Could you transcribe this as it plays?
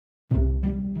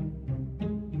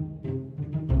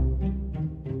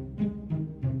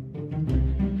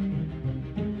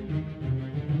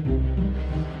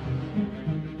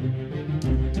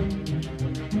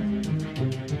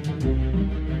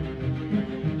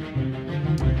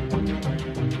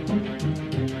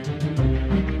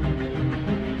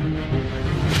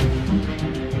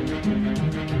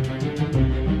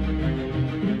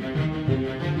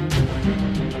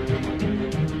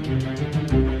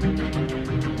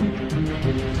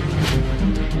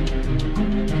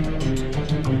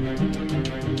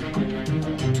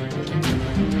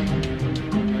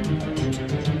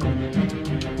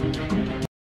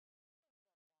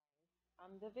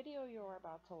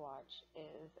to watch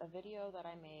is a video that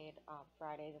I made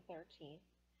Friday the 13th.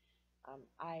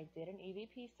 I did an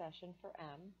EVP session for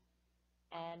M,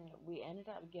 and we ended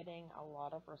up getting a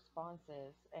lot of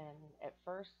responses, and at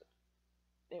first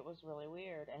it was really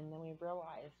weird, and then we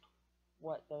realized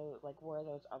where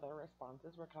those other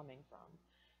responses were coming from.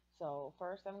 So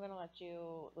first I'm going to let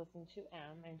you listen to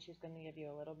M, and she's going to give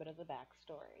you a little bit of the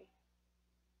backstory.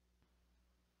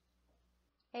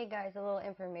 Hey guys, a little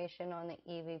information on the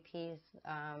EVPs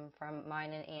from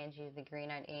mine and Angie, the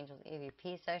Green Eyed Angels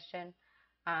EVP session.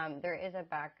 There is a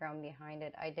background behind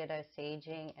it. I did a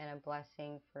saging and a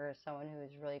blessing for someone who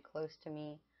was really close to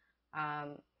me.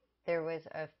 There was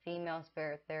a female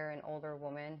spirit there, an older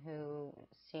woman who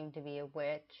seemed to be a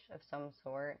witch of some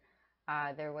sort.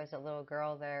 There was a little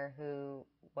girl there who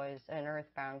was an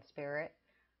earthbound spirit.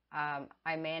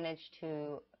 I managed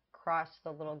to cross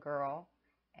the little girl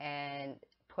and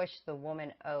push the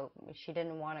woman out. She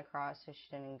didn't want to cross, so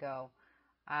she didn't go.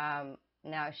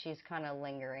 Now she's kind of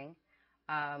lingering.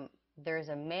 There's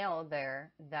a male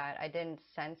there that I didn't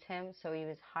sense him, so he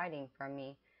was hiding from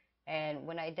me. And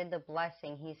when I did the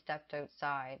blessing, he stepped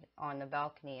outside on the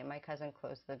balcony, and my cousin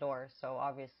closed the door, so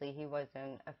obviously he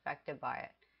wasn't affected by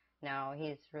it. Now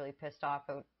he's really pissed off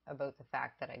about the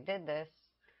fact that I did this,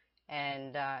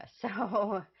 and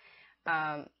so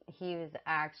he was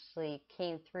actually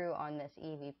came through on this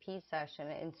EVP session,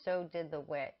 and so did the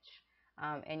witch.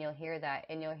 And you'll hear that,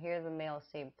 and you'll hear the male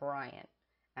say Brian,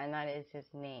 and that is his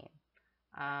name.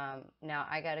 Now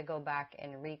I got to go back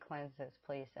and re-cleanse this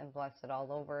place and bless it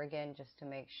all over again just to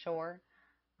make sure.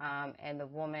 And the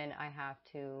woman, I have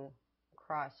to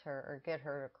cross her or get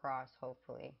her to cross,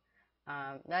 hopefully.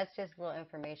 That's just a little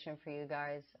information for you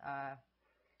guys.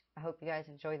 I hope you guys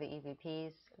enjoy the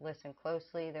EVPs. Listen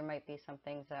closely. There might be some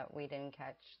things that we didn't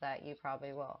catch that you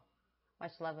probably will.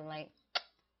 Much love and light.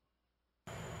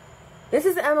 This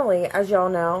is Emily, as y'all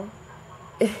know.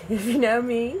 If you know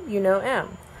me, you know M.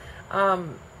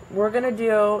 We're going to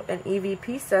do an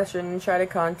EVP session and try to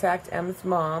contact M's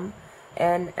mom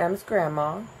and M's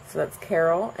grandma. So that's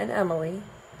Carol and Emily.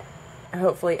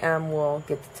 Hopefully M will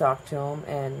get to talk to them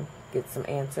and get some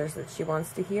answers that she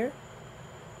wants to hear.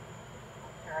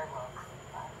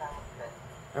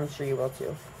 I'm sure you will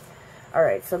too.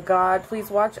 Alright, so God, please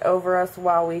watch over us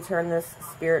while we turn this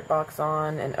spirit box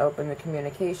on and open the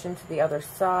communication to the other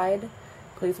side.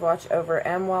 Please watch over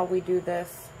M while we do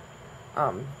this.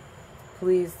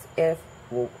 Please,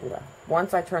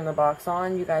 once I turn the box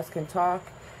on, you guys can talk.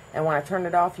 And when I turn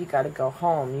it off, you got to go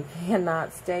home. You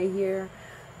cannot stay here.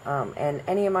 And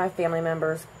any of my family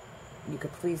members, you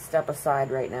could please step aside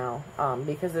right now,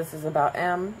 because this is about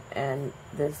M, and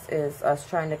this is us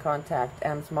trying to contact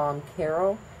M's mom,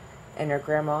 Carol, and her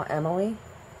grandma, Emily.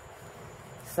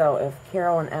 So if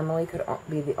Carol and Emily could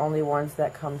be the only ones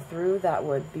that come through, that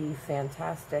would be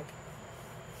fantastic.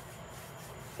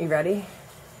 You ready?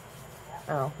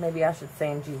 Oh, maybe I should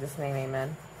say in Jesus' name,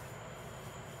 amen.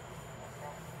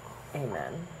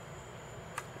 Amen.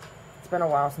 It's been a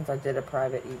while since I did a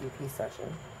private EVP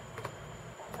session.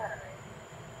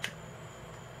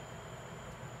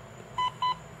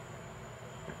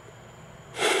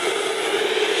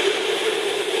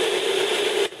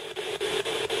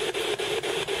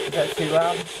 Is that too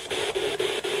loud?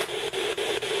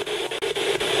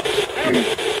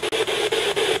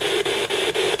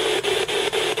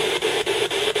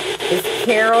 Is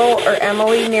Carol or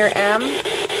Emily near M?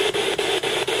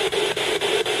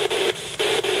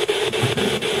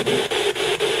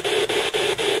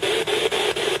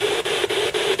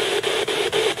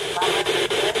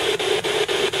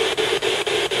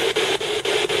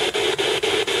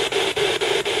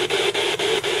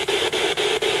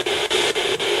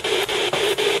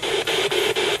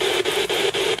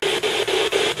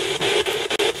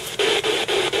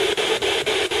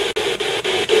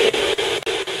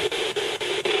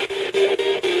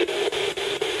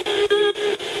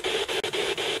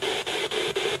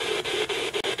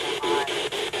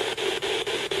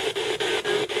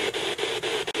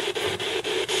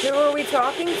 Who are we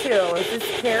talking to? Is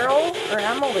this Carol or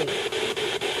Emily?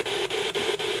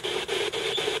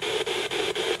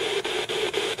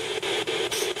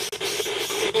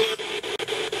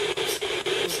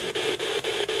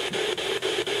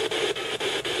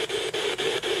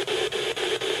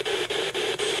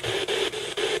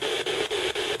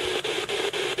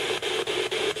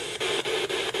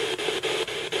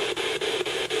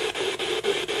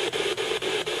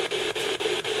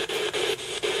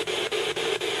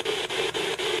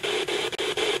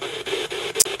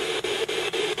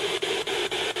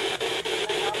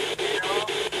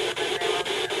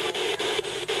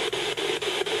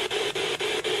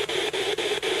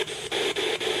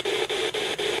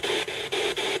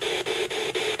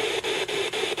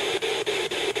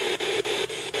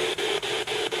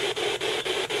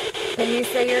 Can you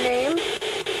say your name?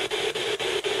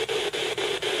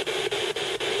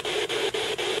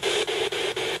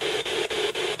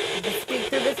 Just speak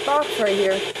through this box right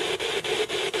here.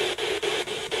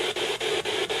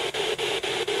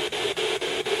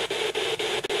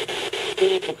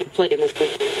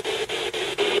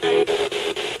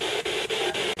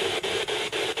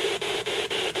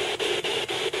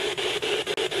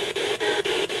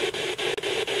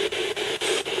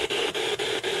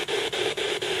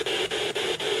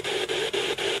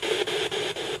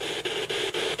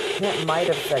 That might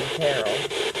have said Carol.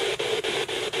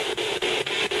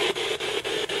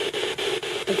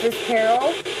 Is this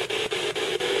Carol?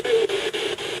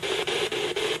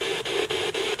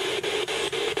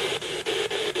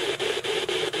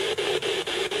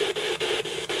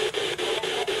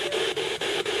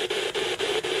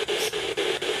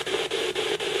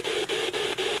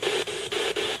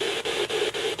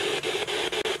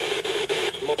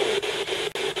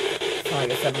 Oh, I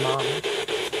guess I'm Mom.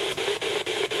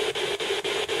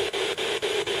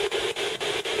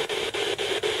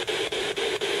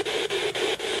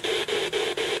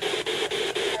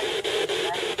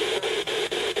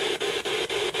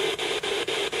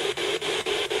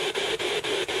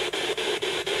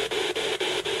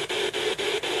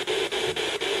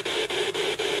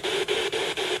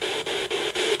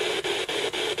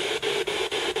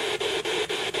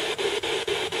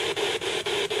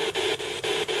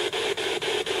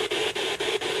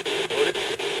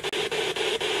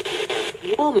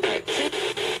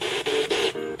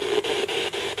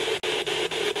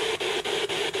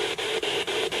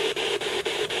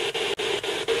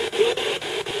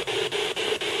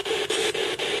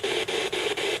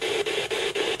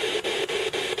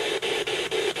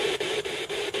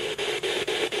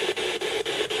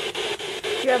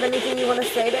 Do you have anything you want to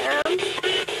say to Em?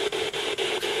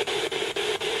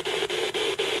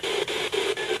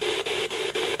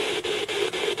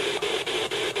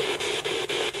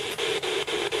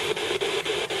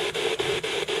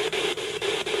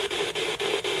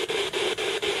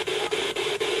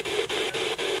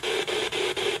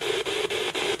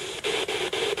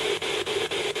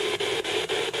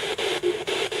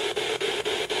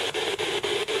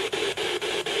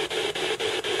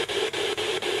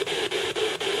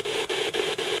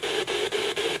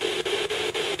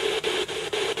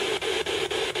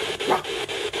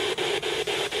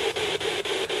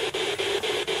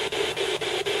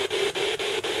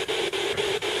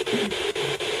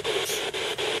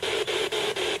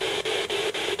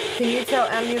 Can you tell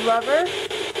Em you love her?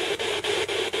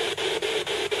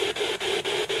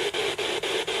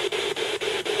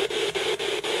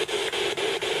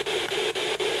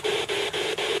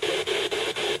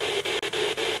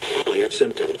 Clear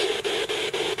symptoms.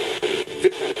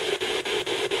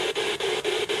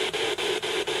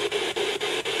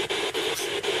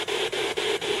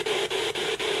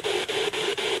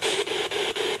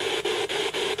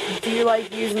 Do you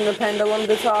like using the pendulum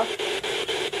to talk?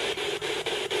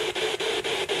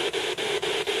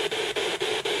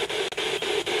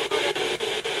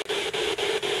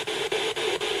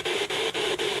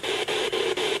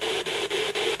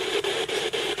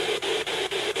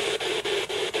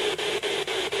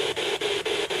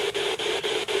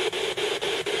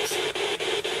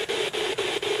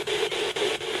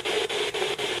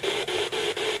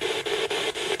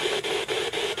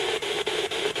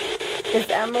 Is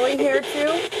Emilie here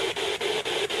too?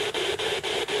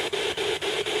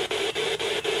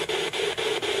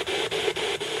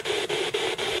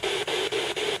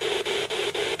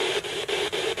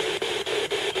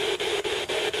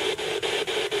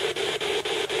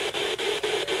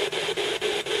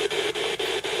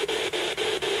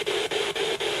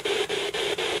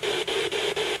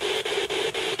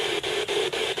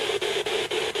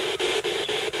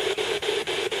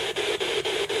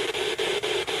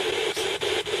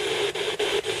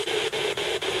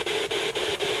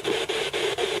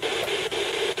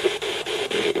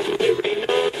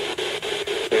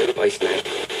 Snack.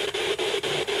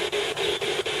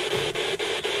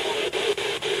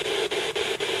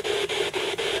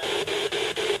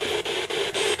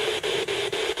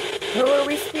 Who are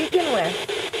we speaking with?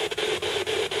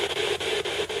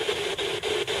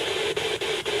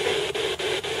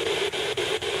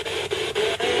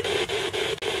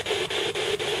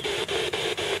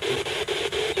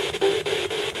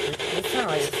 It sounded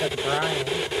like it said Brian.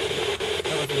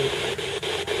 That was me.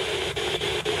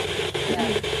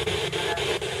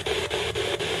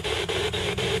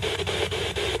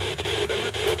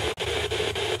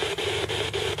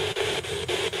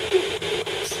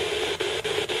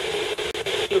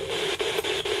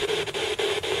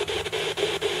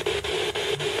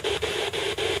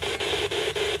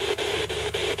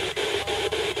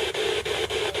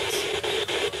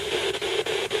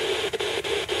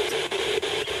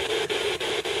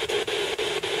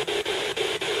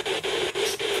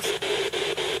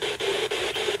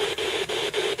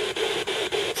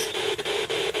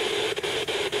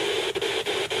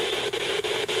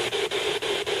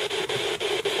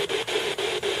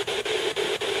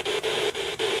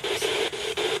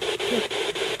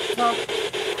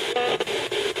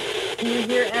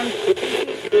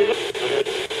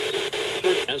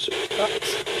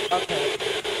 Okay.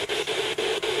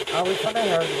 I always thought I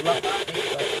heard love, but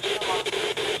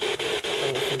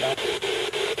listen back.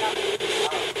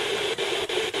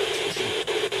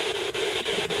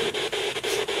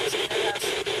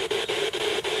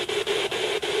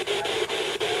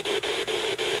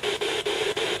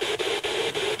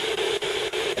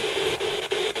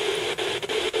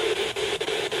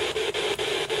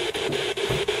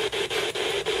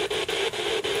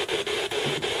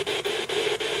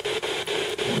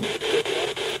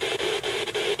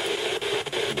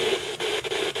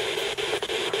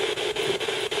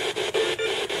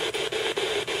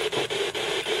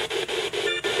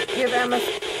 Give Emma,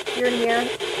 you're here.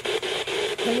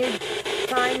 Can you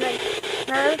find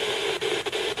her?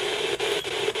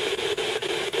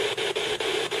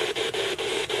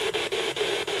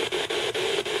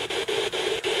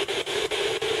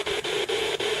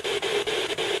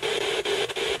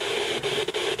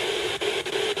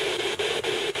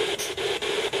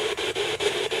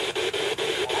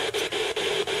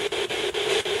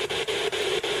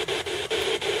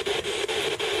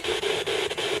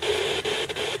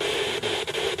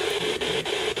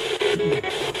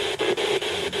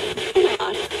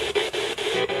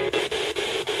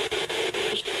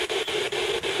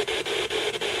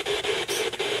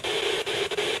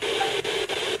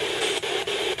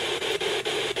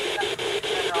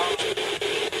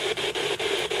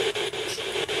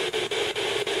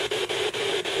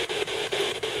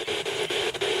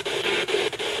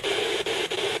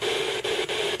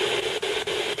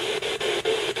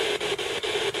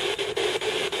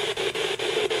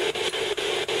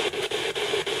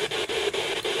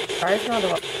 Sorry, it's not a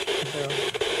lot.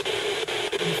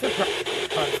 I'm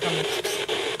surprised it's coming.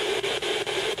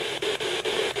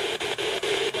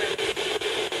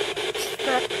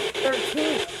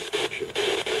 13.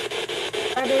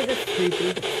 Friday the creepy.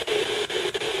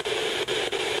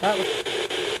 That was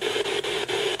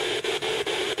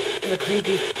the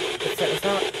creepy. It's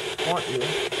not want you.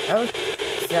 That was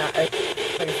yeah.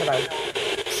 Like I said, I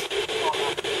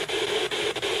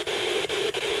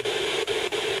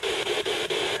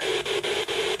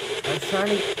was trying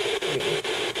to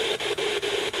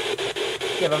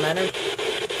give him energy.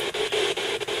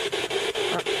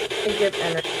 Give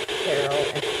energy to Carol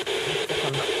and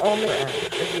become the only end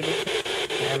if you do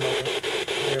Emily.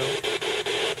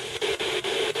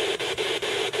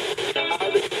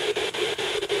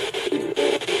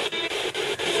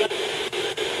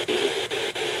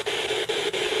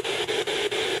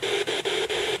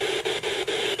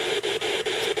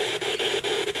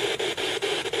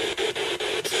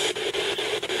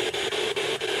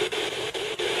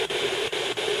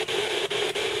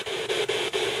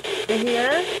 You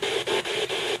here?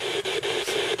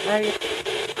 Are you?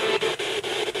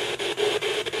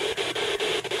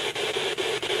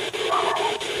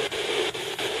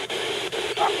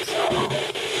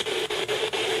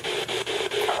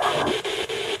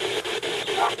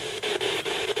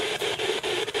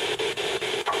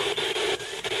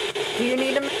 Do you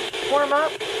need to warm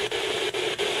up?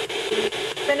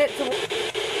 Send it to.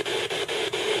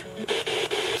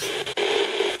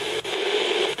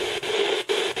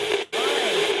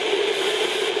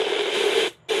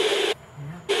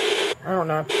 I don't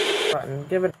know. Button.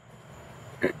 Give it.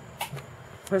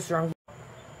 Push wrong.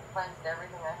 Cleansed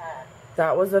everything I had.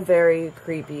 That was a very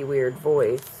creepy, weird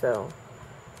voice. So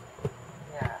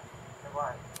Yeah, it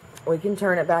was. we can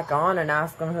turn it back on and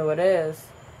ask them who it is,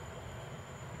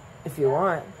 if you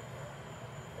want.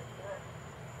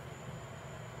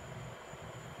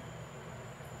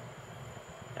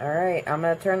 Alright, I'm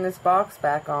going to turn this box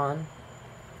back on.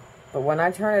 But when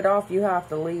I turn it off, you have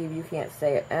to leave. You can't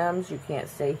stay at M's. You can't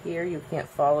stay here. You can't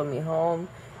follow me home.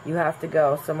 You have to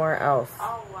go somewhere else.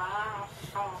 Oh, wow.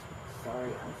 Oh.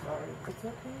 Sorry, I'm sorry. It's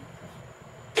okay.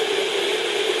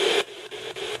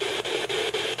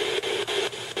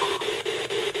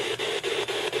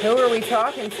 Who are we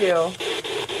talking to?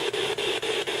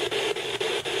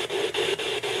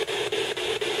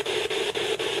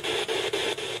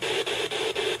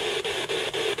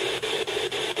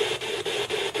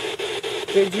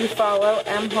 Did you follow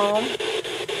M home?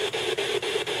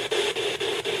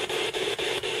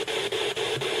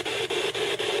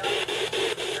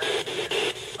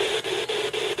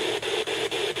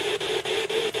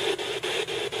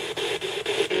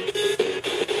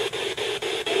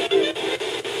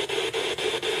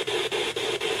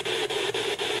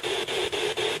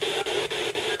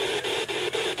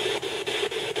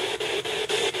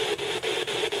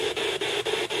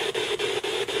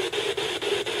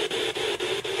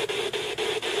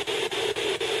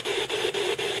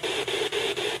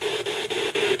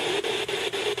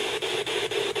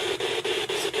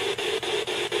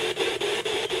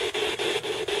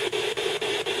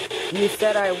 You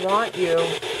said I want you.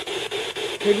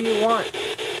 Who do you want?